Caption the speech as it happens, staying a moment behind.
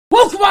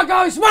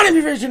guys, my name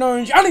is Vision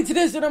Orange, and in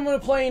today's video I'm going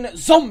to be playing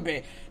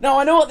Zombie. Now,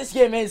 I know what this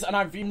game is, and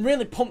I've been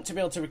really pumped to be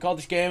able to record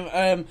this game.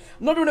 I'm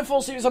not doing a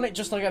full series on it,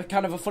 just like a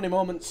kind of a funny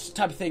moments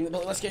type of thing,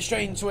 but let's get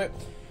straight into it.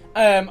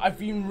 I've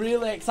been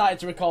really excited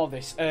to record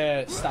this,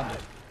 standard.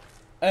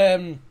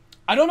 I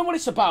don't know what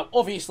it's about.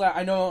 Obviously,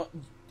 I know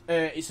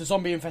it's a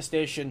zombie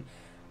infestation,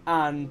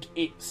 and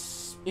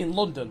it's in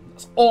London.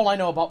 That's all I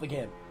know about the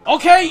game.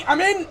 Okay,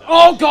 I'm in!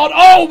 Oh god,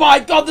 oh my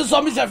god, there's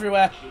zombies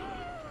everywhere!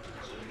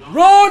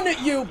 Run,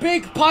 you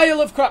big pile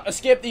of crap!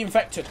 Escape the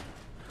infected.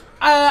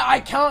 I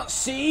can't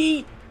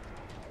see.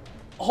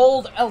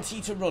 Hold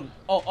LT to run.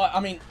 Oh, I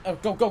mean,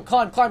 go,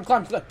 climb.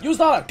 Use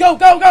that. Go.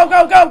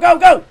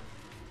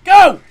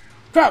 Go!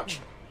 Crouch.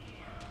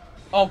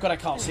 Oh god, I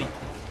can't see.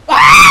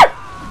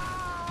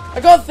 Ah! I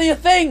got the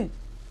thing!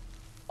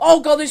 Oh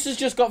god, this has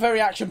just got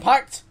very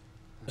action-packed.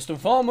 First and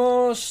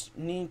foremost,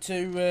 need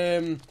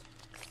to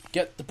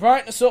get the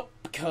brightness up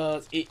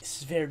because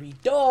it's very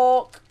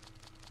dark.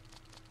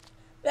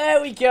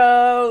 There we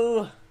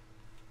go.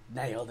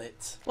 Nailed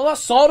it. Well, that's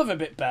sort of a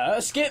bit better.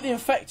 Escape the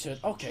infected.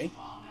 Okay.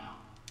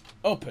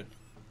 Open.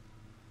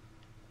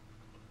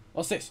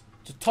 What's this?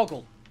 It's a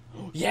toggle.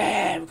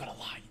 Yeah, we've got a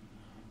light.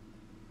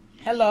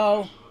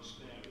 Hello.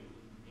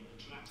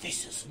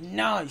 This is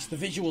nice. The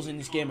visuals in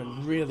this game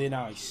are really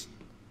nice.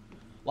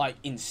 Like,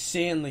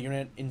 insanely,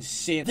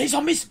 insane. These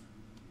zombies!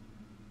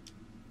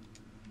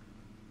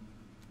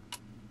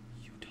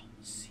 You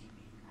don't see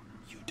me.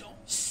 You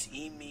don't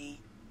see me.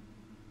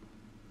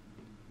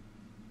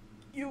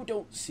 You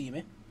don't see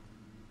me.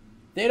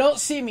 They don't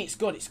see me. It's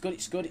good. It's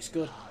good.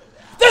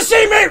 They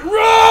see me!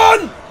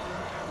 Run! Run!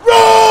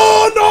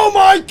 Oh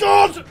my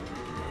god!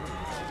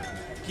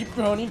 Keep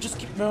running. Just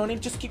keep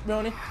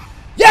running.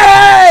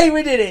 Yay!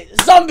 We did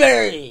it!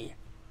 Zombie!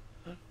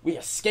 We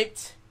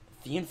escaped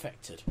the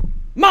infected.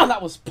 Man,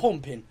 that was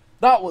pumping.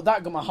 That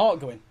got my heart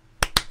going.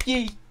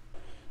 Yee.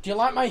 Do you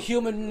like my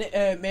human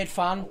made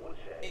fan?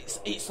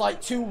 It's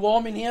like too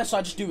warm in here, so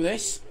I just do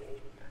this.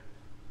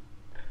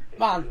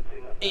 Man,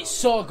 it's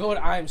so good.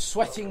 I am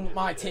sweating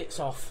my tits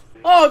off.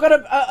 Oh,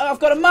 I've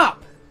got a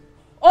map.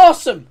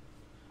 Awesome.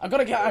 I've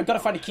got to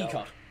find a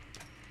keycard.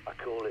 I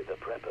call it the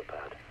prepper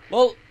pad.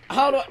 Well,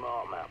 how do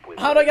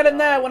I get in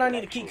there when I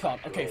need a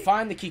keycard? Okay,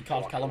 find the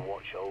keycard, Callum.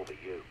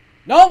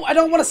 No, I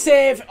don't want to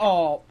save.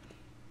 Oh.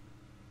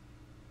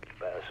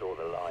 Better sort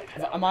the lights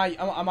out.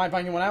 Am I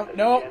banging one out?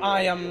 No,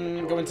 I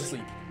am going to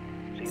sleep.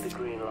 See the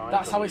green light?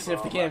 That's how I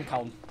save the game,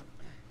 Callum.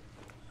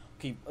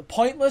 Okay,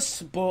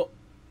 pointless, but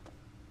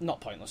not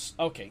pointless.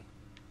 Okay.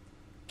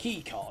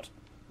 Keycard.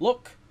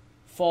 Look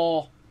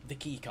for the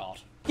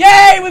keycard.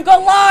 Yay! We've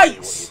got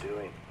lights! What are you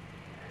doing?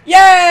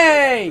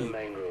 Yay! Go to the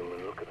main room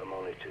and look at the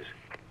monitors.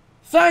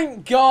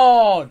 Thank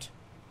God!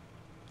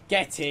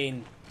 Get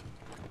in.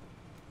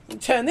 We'll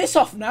turn this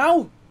off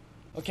now.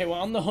 Okay, we're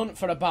on the hunt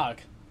for a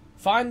bag.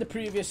 Find the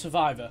previous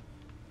survivor.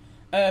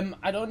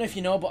 I don't know if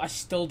you know, but I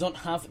still don't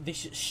have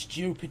this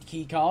stupid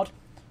key card.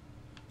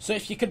 So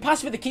if you could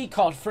pass me the key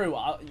card through,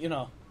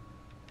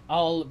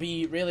 I'll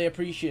be really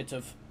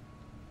appreciative.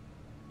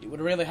 It would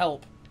really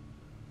help.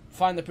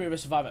 Find the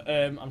previous survivor.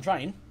 I'm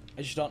trying.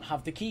 I just don't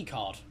have the key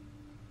card.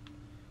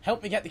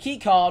 Help me get the key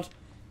card,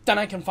 then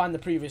I can find the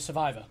previous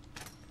survivor.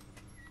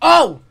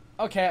 Oh!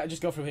 Okay, I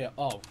just go through here.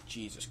 Oh,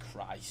 Jesus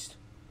Christ.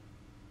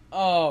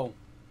 Oh.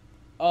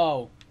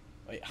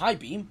 Wait, high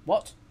beam?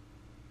 What?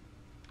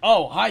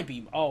 Oh, high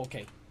beam. Oh,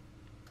 okay.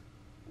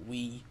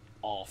 We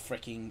are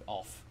freaking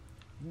off.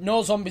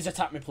 No zombies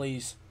attack me,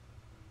 please.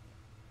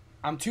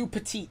 I'm too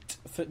petite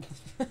for...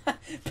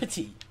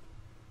 petite.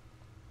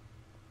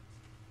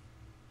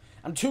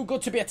 I'm too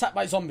good to be attacked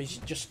by zombies.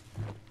 Just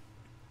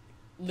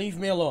leave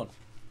me alone.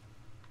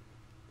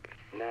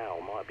 Now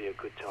might be a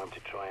good time to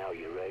try out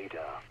your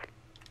radar.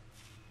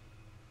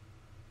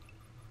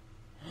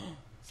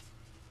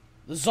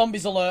 The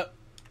zombies alert.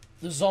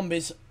 The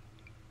zombies.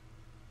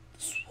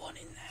 There's one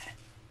in there.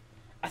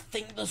 I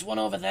think there's one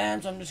over there,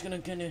 so I'm just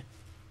gonna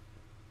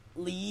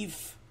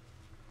leave.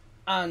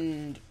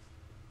 And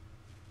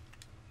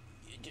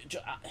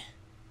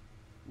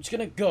I'm just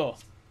gonna go.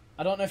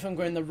 I don't know if I'm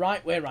going the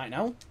right way right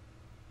now,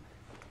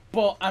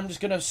 but I'm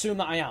just gonna assume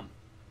that I am.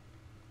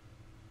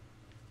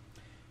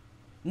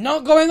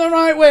 Not going the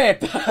right way.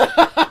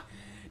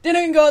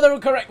 Didn't go the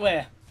correct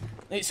way.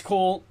 It's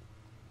cool.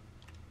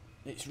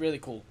 It's really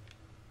cool.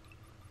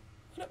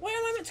 Where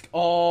am I meant to go?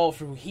 Oh,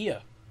 through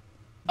here.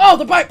 Oh,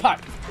 the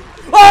backpack!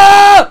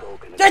 Ah!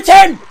 Get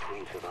him!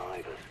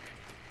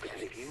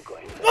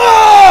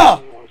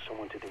 Ah!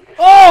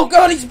 Oh,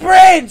 God, his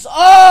brains!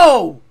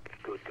 Oh!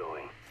 Good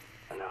going.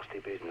 A nasty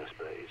business,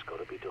 but it's got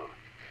to be done.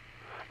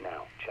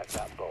 Now, check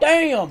that box.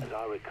 Damn! As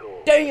I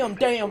recall, Damn,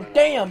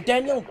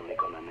 Daniel!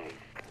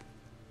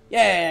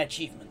 Yeah,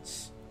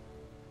 achievements.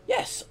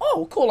 Yes.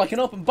 Oh, cool, like an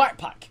open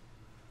backpack.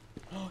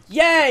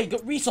 Yay,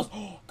 got resource.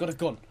 Oh, got a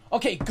gun.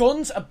 Okay,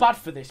 guns are bad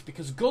for this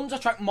because guns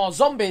attract more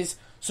zombies,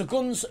 so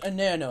guns are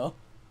no.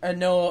 Good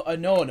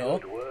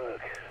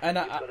work. And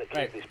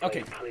right,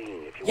 okay.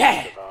 Clean if you Yeah.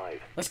 want to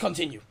survive. Let's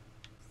continue.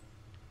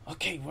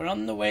 Okay, we're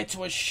on the way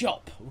to a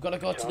shop. We've got to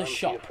go to the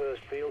shop. Your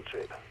first field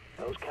trip.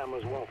 Those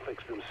cameras won't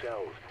fix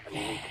themselves, and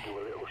you need to do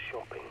a little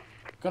shopping.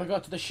 Gotta go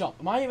to the shop.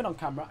 Am I even on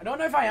camera? I don't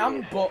know if I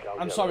am, but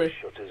I'm sorry.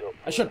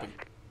 I should be.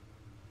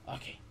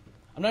 Okay.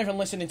 I'm not even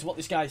listening to what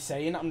this guy's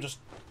saying. I'm just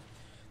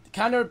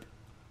kind of...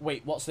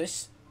 Wait, what's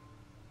this?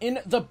 In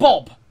the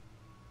bob.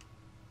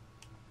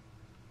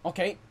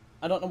 Okay.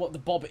 I don't know what the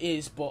bob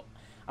is, but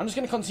I'm just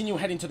going to continue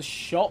heading to the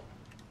shop.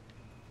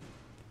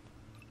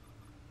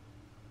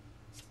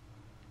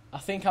 I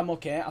think I'm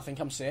okay. I think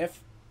I'm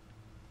safe.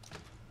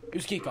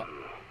 Who's keycard?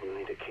 You'll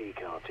need a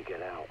keycard to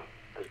get out.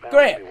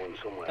 Great.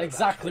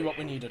 Exactly what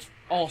we needed.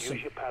 Awesome.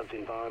 Use your pad's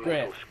environmental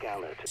Great.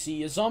 scanner to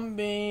See a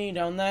zombie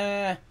down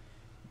there.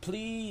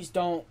 Please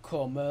don't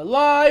come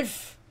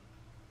alive.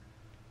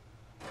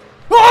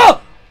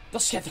 Oh! That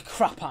scared the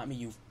crap out of me,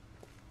 you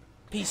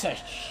piece of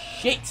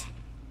shit.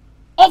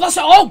 Oh, that's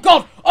it. Oh,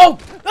 God. Oh.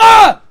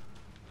 Ah!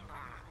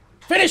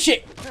 Finish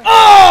it.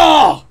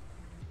 Oh!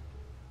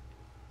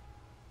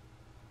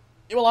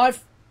 You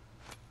alive?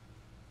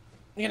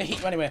 I'm going to hit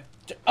you anyway.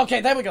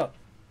 Okay, there we go.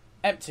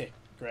 Empty.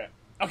 Great.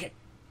 Okay.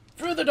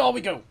 Through the door we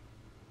go.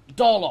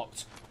 Door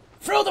locked.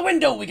 Through the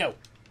window we go.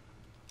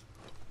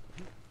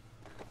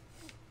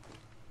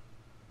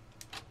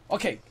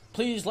 Okay.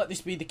 Please let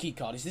this be the key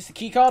card. Is this the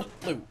key card?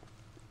 Blue.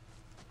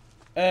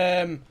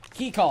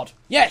 Key card.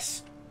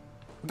 Yes!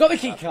 We got the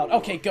key card.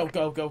 Okay, go,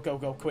 go, go, go,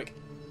 go, quick.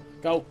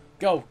 Go,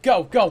 go,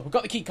 go, go. We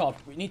got the key card.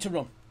 We need to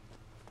run.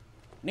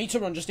 Need to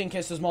run just in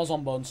case there's more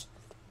zombies.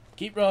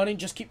 Keep running,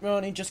 just keep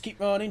running, just keep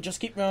running, just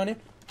keep running.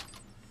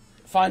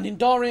 Finding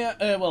Doria,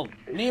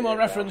 Nemo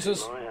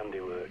references.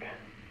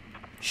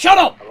 Shut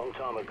up!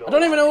 I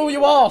don't even know who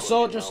you are,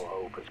 so just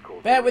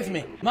bear with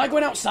me. Am I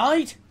going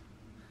outside?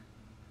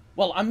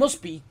 Well, I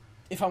must be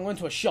if I'm going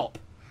to a shop.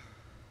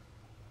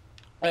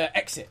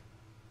 Exit.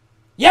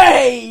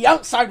 Yay!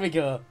 Outside we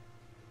go.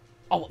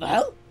 Oh, what the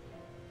hell?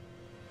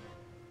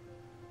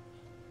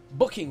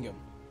 Buckingham.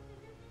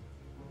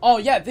 Oh,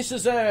 yeah, this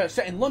is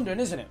set in London,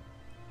 isn't it?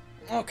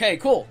 Okay,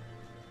 cool.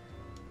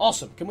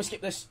 Awesome. Can we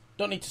skip this?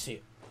 Don't need to see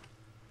it.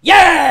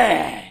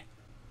 Yeah!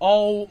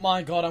 Oh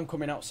my god, I'm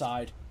coming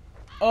outside.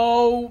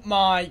 Oh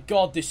my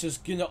god, this is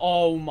gonna...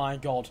 Oh my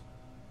god.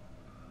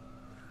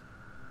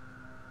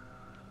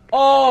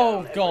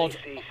 Oh god.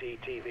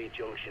 CCTV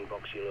junction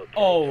box you locate,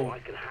 oh. So I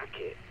can hack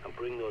it and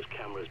bring those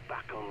cameras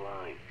back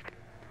online.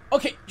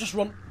 Okay, just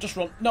run, just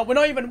run. No, we're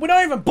not even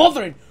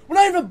bothering. We're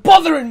not even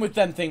bothering with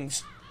them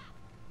things.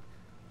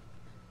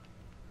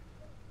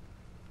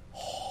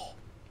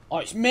 Oh,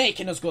 it's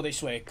making us go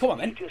this way. Come on,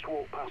 then. You just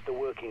walked past the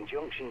working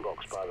junction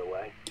box, by the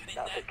way.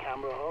 That's a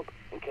camera hub,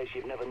 in case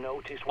you've never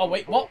noticed one. Oh,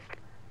 wait, what?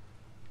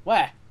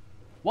 Where?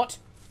 What?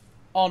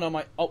 Oh, no,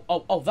 my...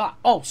 Oh, that.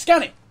 Oh,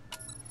 scan it.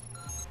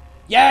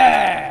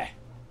 Yeah!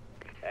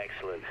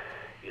 Excellent.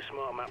 Your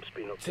smart map's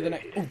been updated. To the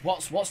next... Oh,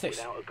 what's this?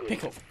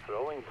 Pick up.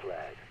 Throwing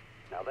flares.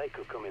 Now, they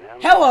could come in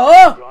handy.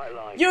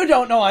 Hello? You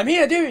don't know I'm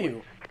here, do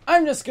you?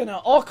 I'm just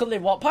gonna awkwardly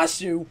walk past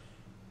you.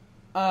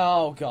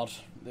 Oh, God.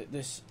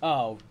 This...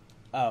 Oh...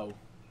 Oh.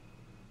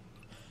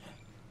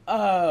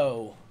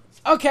 Oh.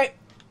 Okay.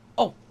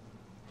 Oh.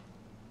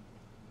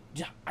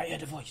 Yeah, I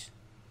heard a voice.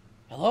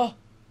 Hello?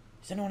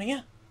 Is anyone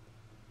here?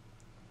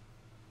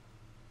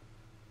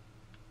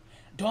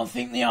 Don't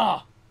think they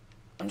are.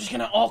 I'm just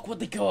gonna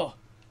awkwardly go.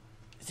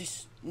 Is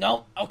this...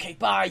 No? Okay,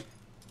 bye.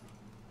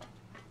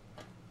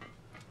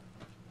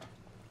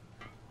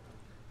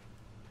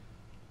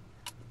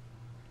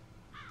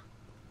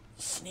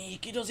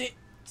 Sneaky does it.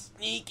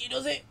 Sneaky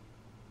does it.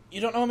 You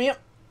don't know I'm here?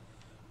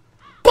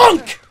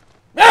 Bonk!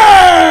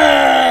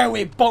 Ah,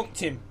 we bonked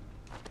him.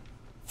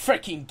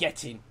 Freaking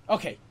getting.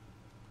 Okay.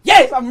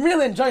 Yes, I'm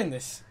really enjoying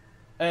this.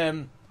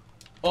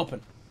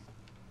 Open.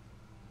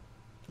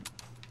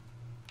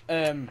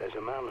 There's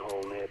a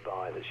manhole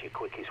nearby that's your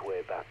quickest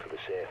way back to the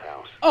safe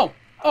house. Oh.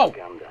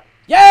 Propaganda.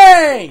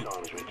 Yay!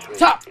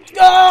 Tap.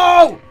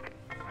 Go!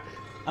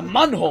 A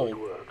manhole. Good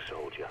work,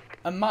 soldier.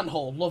 A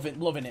manhole.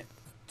 Loving it.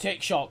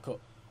 Take shortcut.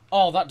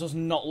 Oh, that does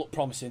not look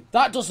promising.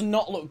 That does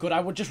not look good. I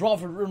would just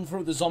rather run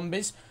through the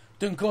zombies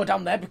than go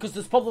down there because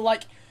there's probably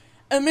like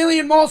a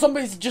million more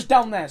zombies just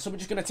down there. So we're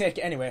just going to take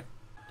it anyway.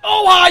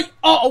 Oh, hi!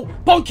 Oh,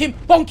 bonk him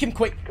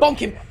quick. Bonk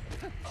him.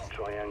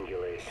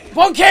 Triangulate.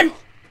 Bonk him!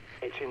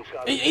 It's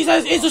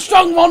inside. He's a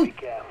strong one.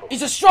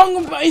 He's a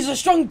strong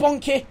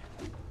bonky.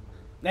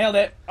 Nailed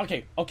it.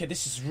 Okay,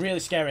 this is really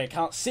scary. I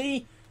can't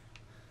see.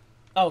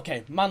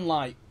 Okay, man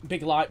light.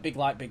 Big light.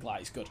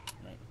 It's good.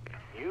 Right.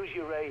 Use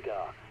your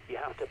radar. You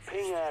have to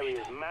ping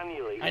areas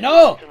manually. I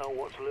know. To know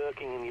what's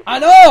lurking in your I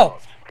know.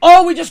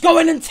 Oh, we just go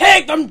in and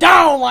take them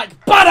down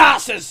like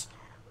badasses.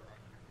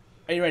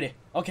 Are you ready?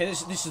 Okay,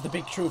 this is the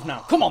big truth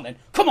now. Come on then.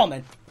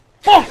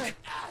 Bonk.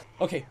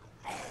 Okay.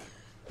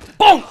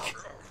 Bonk.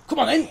 Come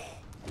on then.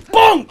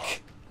 Bonk.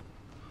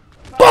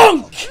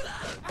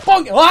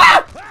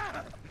 Ah!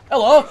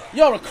 Hello.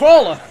 You're a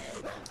crawler.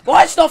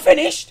 Well, it's not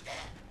finished.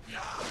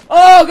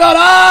 Oh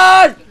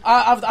God!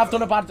 I've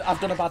done a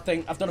bad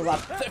thing.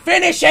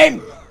 Finish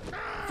him!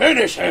 How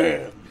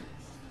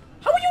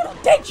are you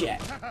not dead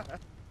yet?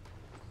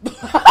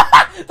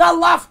 That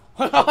laugh!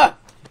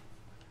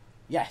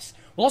 Yes.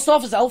 We lost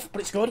half his health, but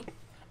it's good.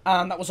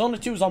 And that was only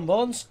 2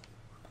 zombones.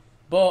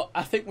 But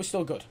I think we're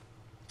still good.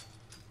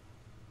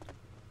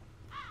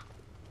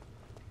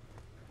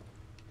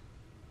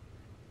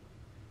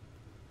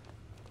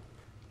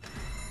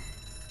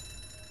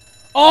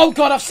 Oh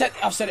god, I've set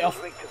it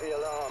off.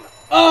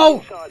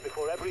 Oh!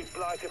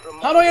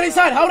 How do I get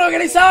inside? How do I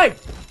get inside?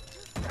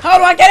 How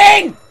do I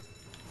get in?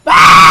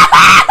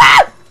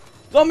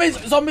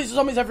 Zombies! Zombies!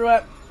 Zombies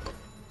everywhere.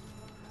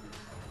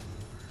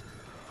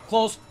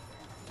 Close.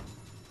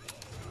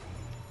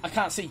 I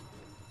can't see.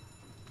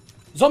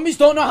 Zombies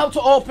don't know how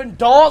to open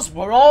doors.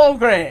 We're all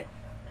great.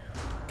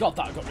 God,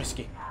 that got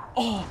risky.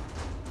 Oh.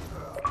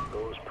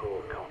 Those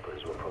poor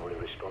coppers were probably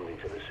responding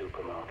to the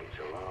supermarket's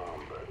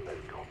alarm, but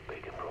they've got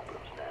bigger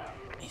problems now.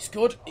 It's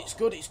good. It's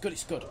good. It's good.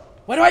 It's good.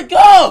 Where do I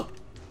go?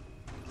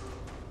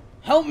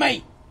 Help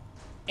me.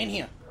 In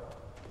here.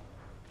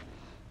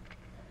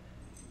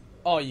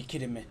 Oh, you're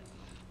kidding me.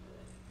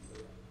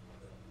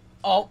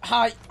 Oh,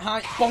 hi.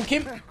 Hi. Bonk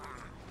him.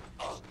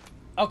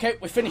 Okay,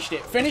 we finished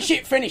it. Finish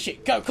it. Finish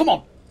it. Go. Come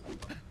on.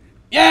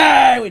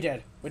 Yeah, we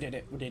did. We did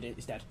it. We did it.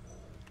 He's dead.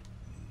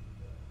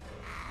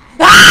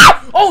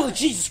 Ah! Oh,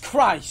 Jesus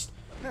Christ.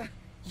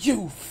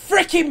 You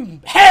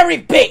freaking hairy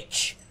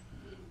bitch.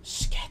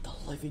 Scared the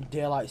living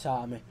daylights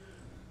out of me.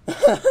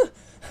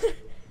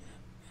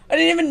 I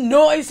didn't even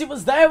notice it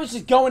was there. I was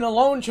just going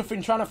alone,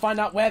 chuffing, trying to find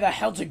out where the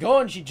hell to go,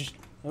 and she just...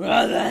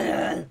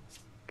 Barricade.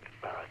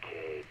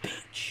 Bitch.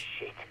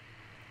 Shit.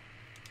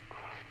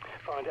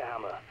 Find a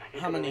hammer.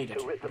 Hammer needed.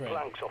 To rip the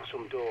planks off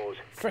some doors.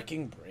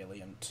 Freaking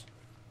brilliant.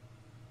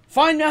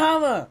 Find a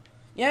hammer.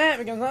 Yeah,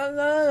 because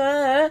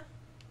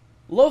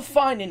love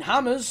finding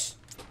hammers.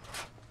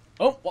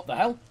 Oh, what the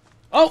hell?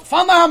 Oh,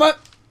 found the hammer.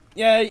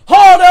 Yay.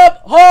 Hold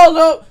up, hold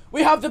up.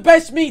 We have the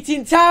best meat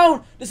in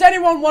town. Does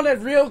anyone want a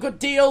real good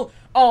deal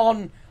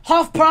on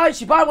half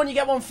price? You buy one, you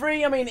get one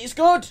free. I mean, it's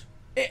good.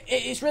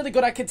 It's really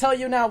good. I can tell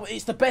you now,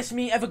 it's the best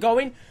meat ever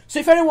going. So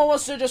if anyone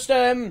wants to just,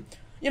 you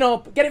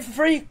know, get it for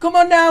free, come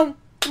on down.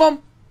 Come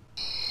on.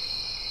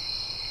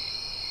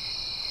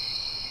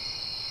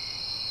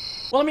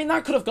 Well, I mean,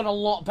 that could have gone a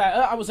lot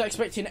better. I was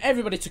expecting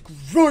everybody to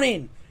run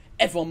in.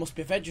 Everyone must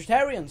be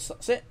vegetarians.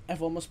 That's it.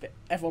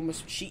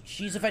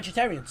 She's a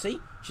vegetarian. See?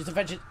 She's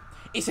a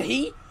It's a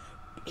he.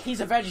 He's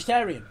a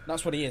vegetarian.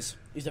 That's what he is.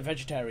 He's a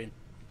vegetarian.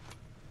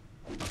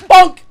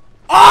 Bonk!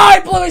 Oh,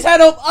 I blew his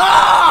head up.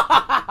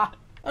 Ah!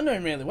 I'm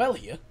doing really well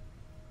here.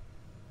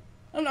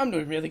 I'm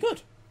doing really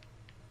good.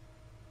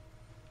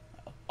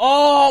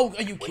 Oh,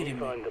 are you kidding me?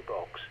 Find the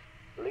box.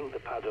 Link the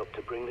pad up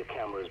to bring the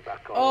cameras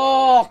back on.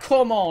 Oh,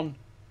 come on.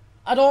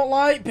 I don't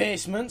like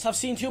basements. I've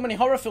seen too many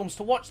horror films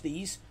to watch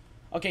these.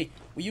 Okay,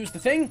 we use the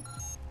thing.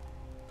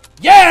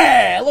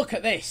 Yeah! Look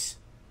at this.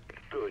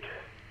 Good.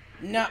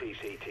 Now,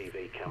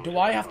 CCTV cameras do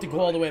I have to go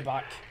all the way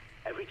back?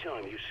 Every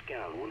time you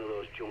scan one of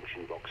those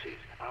junction boxes,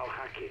 I'll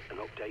hack it and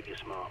update your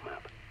smart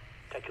map.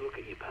 Take a look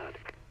at your pad.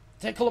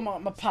 Take a look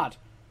at my pad.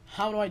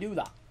 How do I do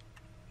that?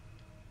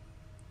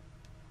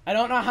 I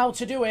don't know how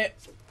to do it.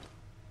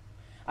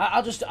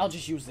 I'll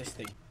just use this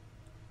thing.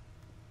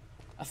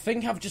 I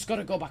think I've just got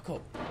to go back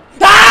up.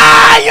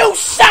 Ah! You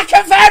sack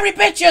of hairy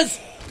bitches!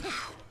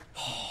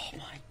 Oh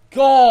my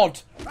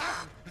god!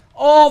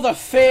 Oh, the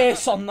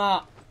face on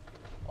that.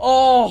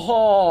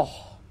 Oh.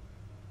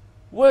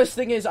 Worst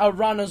thing is, I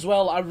ran as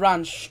well. I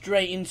ran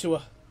straight into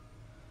her.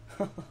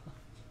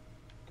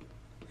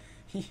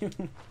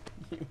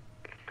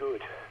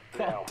 Good.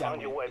 Now,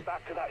 find your way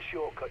back to that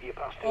shortcut you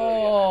passed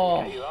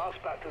earlier. Get your ass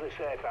back to the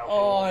safe house.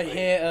 Oh, I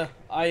hate her.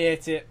 I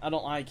hate it. I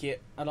don't like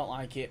it. I don't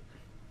like it.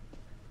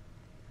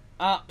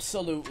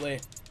 Absolutely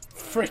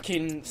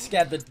freaking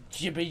scared the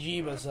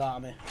jibby-jeebers out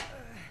of me.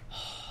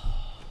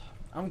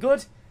 I'm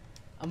good.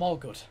 I'm all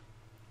good.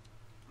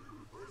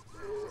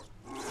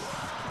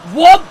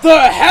 What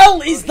the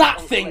hell is that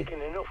thing?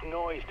 Making enough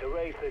noise to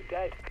raise the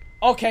dead.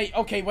 Okay,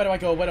 okay, where do I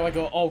go? Where do I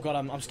go? Oh god,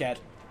 I'm scared.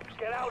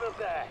 Get out of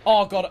there.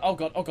 Oh god, oh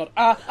god, oh god.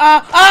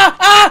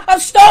 I'm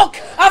stuck!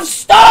 I'm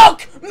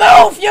stuck!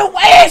 Move, you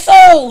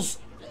assholes!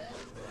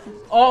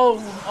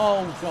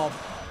 Oh god.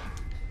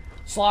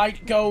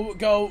 Slide,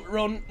 go,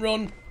 run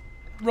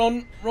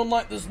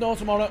like there's no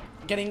tomorrow.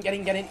 Get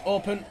in,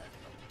 open.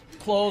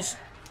 Close.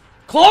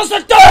 Close the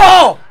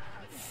door!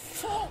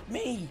 Fuck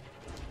me.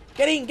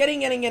 Get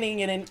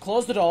in.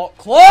 Close the door.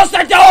 Close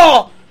the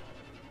door!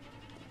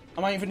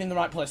 Am I even in the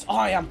right place? Oh,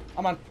 I am.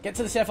 I'm on. Get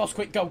to the safe house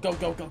quick. Go.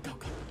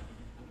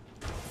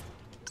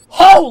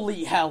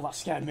 Holy hell, that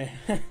scared me.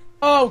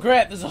 Oh,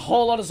 great. There's a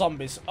whole lot of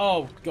zombies.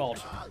 Oh, God.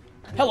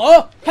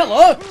 Hello?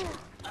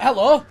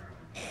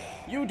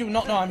 You do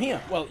not know I'm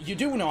here. Well, you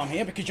do know I'm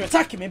here because you're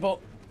attacking me, but...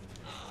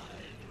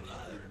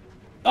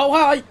 Oh,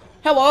 hi.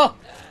 Hello.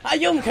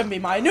 You can be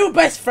my new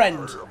best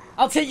friend.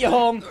 I'll take you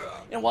home.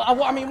 You know,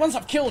 well, I mean, once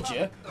I've killed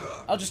you,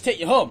 I'll just take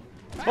you home.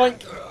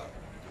 Boink.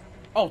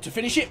 Oh, to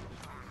finish it?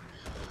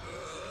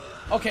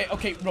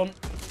 Okay, run.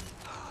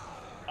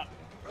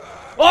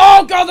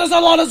 Oh, God, there's a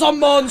lot of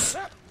zombies.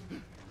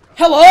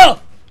 Hello.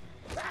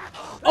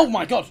 Oh,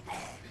 my God.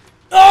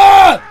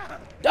 Ah!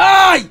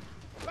 Die!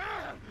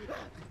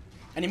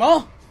 Any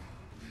more?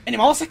 Any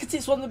more second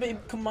tits want to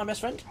become my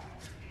best friend?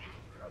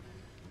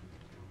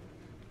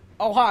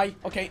 Oh, hi.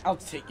 Okay, I'll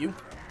take you.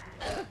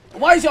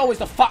 Why is it always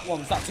the fat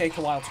ones that take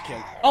a while to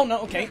kill? Oh,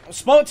 no, okay. I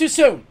spoke too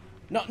soon.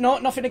 No,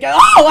 nothing again.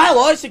 Oh,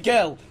 hello, it's a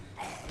girl.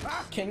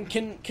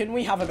 Can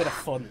we have a bit of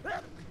fun?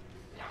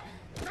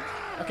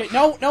 Okay,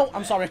 no,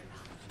 I'm sorry.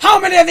 How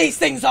many of these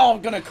things are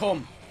gonna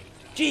come?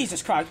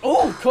 Jesus Christ.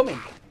 Oh, coming.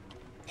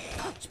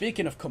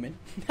 Speaking of coming.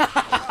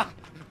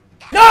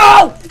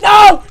 No!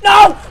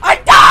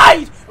 I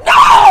died!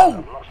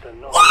 No!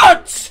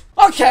 What?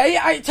 Okay,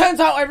 it turns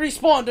out I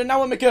respawned and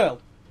now I'm a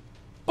girl.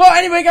 But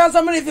anyway, guys,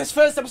 I'm going to this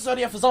first episode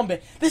here for Zombie.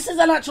 This is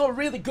an actual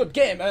really good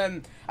game.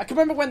 I can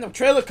remember when the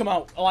trailer came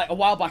out like a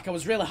while back. I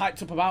was really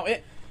hyped up about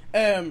it.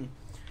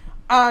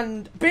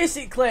 And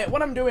basically,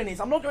 what I'm doing is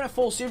I'm not doing a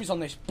full series on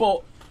this,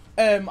 but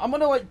I'm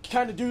gonna like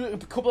kind of do a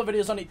couple of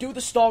videos on it, do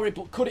the story,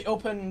 but cut it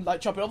up and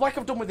like chop it up, like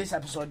I've done with this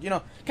episode. You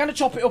know, kind of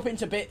chop it up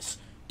into bits,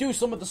 do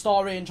some of the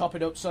story and chop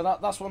it up. So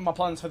that's one of my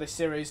plans for this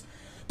series.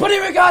 But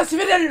anyway, guys, if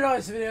you did enjoy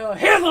this video,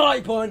 hit the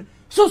like button,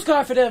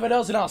 subscribe for the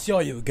videos, and I'll see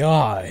all you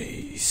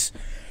guys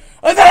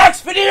in the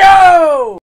next video!